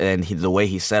the way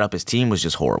he set up his team was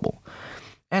just horrible.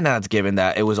 And that's given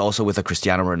that it was also with a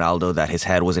Cristiano Ronaldo that his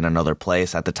head was in another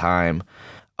place at the time.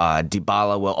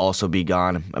 Dybala will also be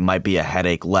gone. It might be a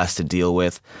headache less to deal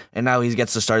with. And now he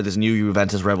gets to start this new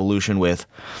Juventus revolution with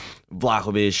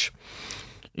Vlahovic.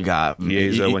 You got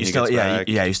Chiesa when he gets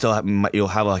back. You'll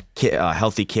have a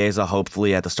healthy Chiesa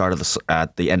hopefully at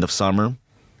the end of summer.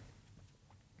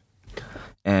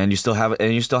 And you still have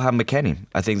McKennie.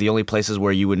 I think the only places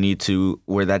where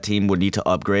that team would need to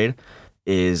upgrade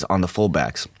is on the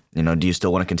fullbacks. You know, do you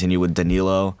still want to continue with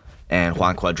Danilo and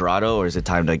Juan Cuadrado, or is it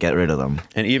time to get rid of them?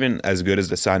 And even as good as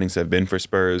the signings have been for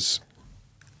Spurs,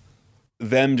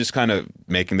 them just kind of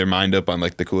making their mind up on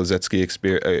like the Kulusevski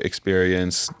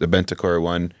experience, the Bentancur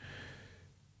one,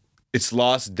 it's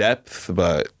lost depth,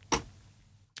 but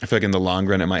I feel like in the long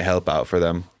run it might help out for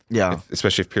them. Yeah.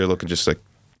 Especially if Pirlo can just like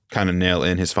kind of nail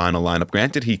in his final lineup.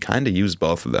 Granted, he kind of used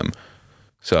both of them.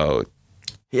 So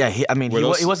Yeah, he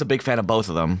was a big fan of both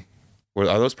of them. are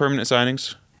those permanent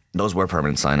signings? Those were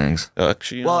permanent signings.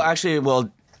 Actually,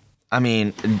 I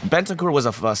mean, Bentancur was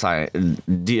a sign.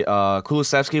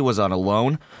 Kulusevski was on a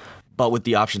loan, but with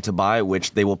the option to buy,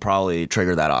 which they will probably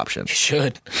trigger that option.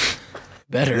 Should.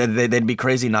 Better. They'd be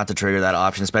crazy not to trigger that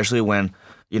option, especially when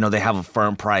they have a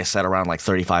firm price set around like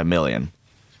 $35 million.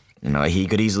 He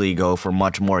could easily go for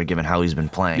much more given how he's been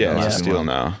playing. Yeah, it's a steal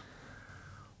now.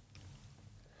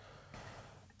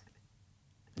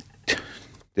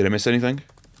 Did I miss anything?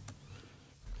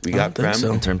 We got think Prem.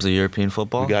 so. In terms of European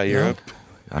football, We got Europe.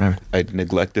 I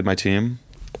neglected my team.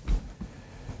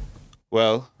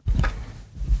 Well,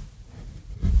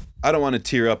 I don't want to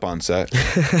tear up on set,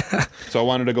 so I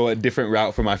wanted to go a different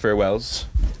route for my farewells.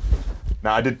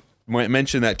 Now, I did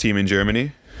mention that team in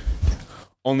Germany.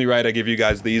 Only right I give you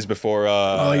guys these before.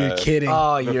 Oh, you're kidding.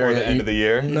 Before the end of the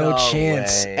year. No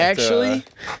chance. way. Actually?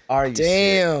 Are you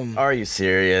Damn. Are you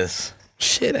serious?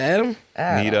 Shit, Adam.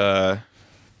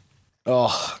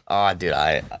 Oh, dude,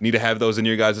 Need to have those in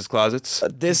your guys' closets.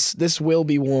 this will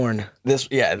be worn. this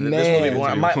will be Man.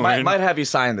 one. Might have you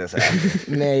sign this,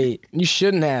 Adam. Nate, you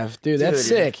shouldn't have. Dude, that's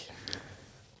Dude, sick.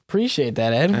 Appreciate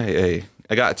that, Adam. Hey,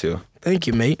 I got to. Thank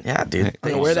you, mate. Yeah, dude.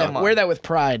 Hey, Wear that with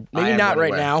pride. I Maybe am not gonna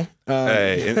right wear now.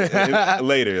 Hey,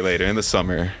 later in the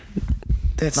summer.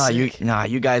 That's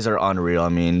you guys are unreal. I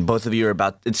mean, both of you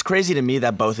are it's crazy to me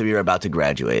that both of you are about to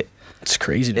graduate. It's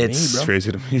crazy to It's me, bro.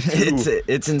 Crazy to me too.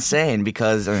 It's insane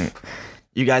because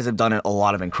you guys have done a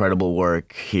lot of incredible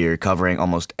work here, covering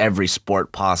almost every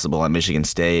sport possible at Michigan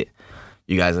State.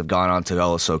 You guys have gone on to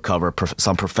also cover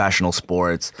some professional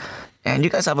sports, And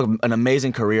you guys have an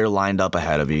amazing career lined up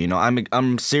ahead of you. You know,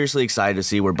 I'm seriously excited to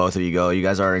see where both of you go. You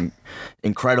guys are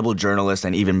incredible journalists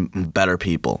and even better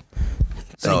people.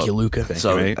 Thank you, Luca.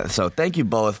 So thank you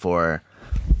both for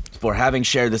having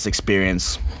shared this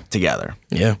experience together.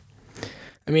 Yeah,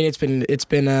 I mean it's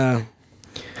been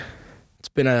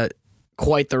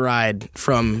quite the ride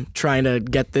from trying to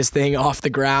get this thing off the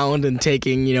ground and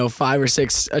taking 5 or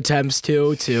 6 attempts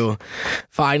to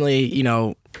finally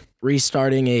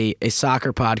restarting a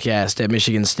soccer podcast at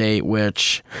Michigan State,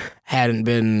 which hadn't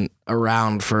been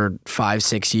around for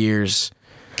 5-6 years,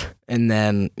 and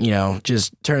then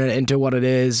just turn it into what it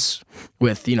is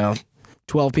with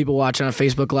 12 people watching on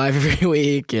Facebook Live every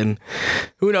week, and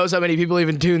who knows how many people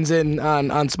even tunes in on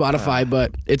Spotify.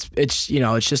 But it's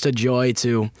just a joy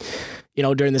to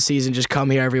during the season just come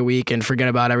here every week and forget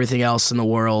about everything else in the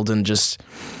world and just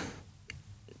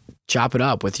chop it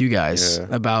up with you guys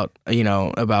about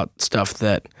stuff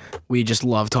that we just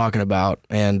love talking about,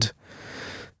 and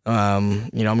I'm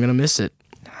gonna miss it.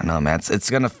 I know, man. It's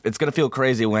gonna feel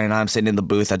crazy when I'm sitting in the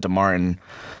booth at DeMartin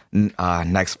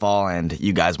next fall and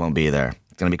you guys won't be there.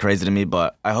 It's gonna be crazy to me,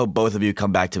 but I hope both of you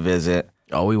come back to visit.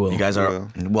 Oh, we will. You guys are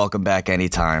welcome back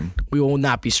anytime. We will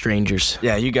not be strangers.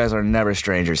 Yeah, you guys are never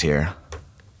strangers here.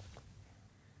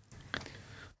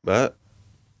 But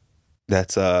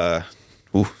that's tough.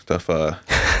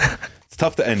 It's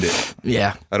tough to end it.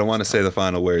 Yeah. I don't want to say the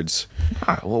final words.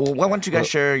 All right, well, why don't you guys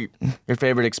share your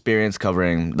favorite experience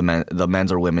covering the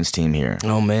men's or women's team here?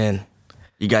 Oh man,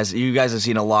 you guys have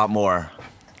seen a lot more.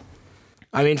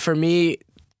 I mean, for me,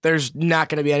 there's not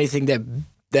going to be anything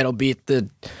that'll beat the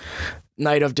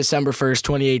night of December 1st,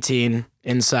 2018,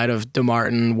 inside of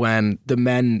DeMartin when the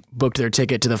men booked their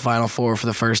ticket to the Final Four for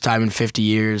the first time in 50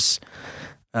 years.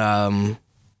 In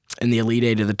the Elite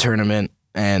Eight of the tournament,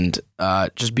 and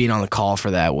just being on the call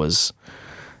for that was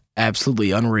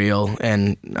absolutely unreal,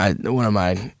 and one of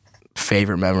my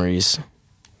favorite memories,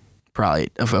 probably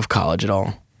of college at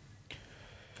all.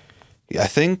 Yeah, I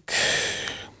think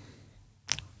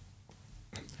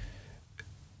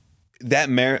that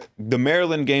the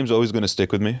Maryland game's always going to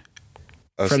stick with me.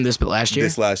 From this last year?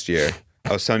 This last year.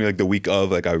 I was telling you, the week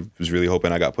of, I was really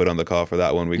hoping I got put on the call for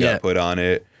that one. We got put on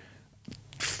it.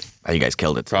 Oh, you guys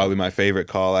killed it. Probably my favorite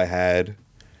call I had.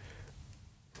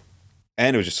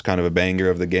 And it was just kind of a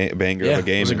banger of a game.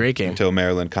 It was a great game. Until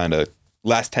Maryland kind of,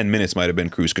 last 10 minutes might have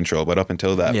been cruise control, but up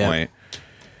until that point,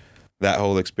 that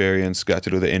whole experience, got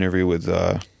to do the interview with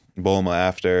Bulma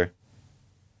after.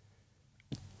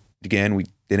 Again, we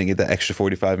didn't get that extra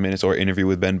 45 minutes or interview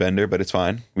with Ben Bender, but it's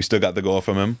fine. We still got the goal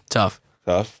from him. Tough,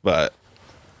 but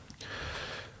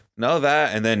no,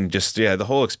 that, and then just, the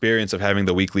whole experience of having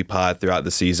the weekly pod throughout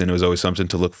the season was always something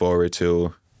to look forward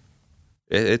to.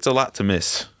 It's a lot to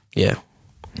miss. Yeah,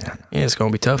 it's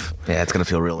going to be tough. Yeah, it's going to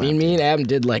feel real. Me and Adam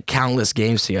did countless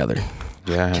games together.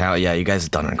 Yeah. You guys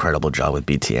have done an incredible job with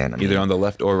BTN. Either on the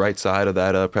left or right side of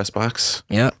that press box.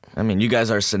 Yeah. I mean, you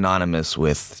guys are synonymous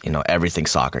with, everything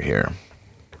soccer here.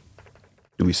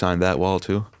 Do we sign that wall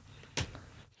too?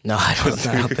 No, I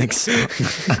don't think so.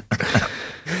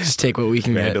 Just take what we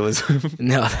can Vandalism. get.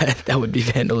 No, that would be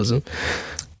vandalism.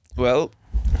 Well,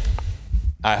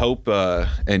 I hope,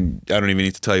 and I don't even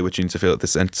need to tell you what you need to fill out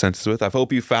this sentence with. I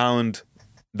hope you found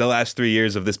the last 3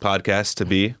 years of this podcast to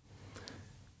be...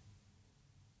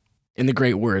 In the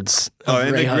great words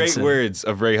of Ray Hudson. Great words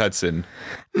of Ray Hudson.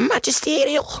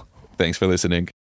 Magisterial. Thanks for listening.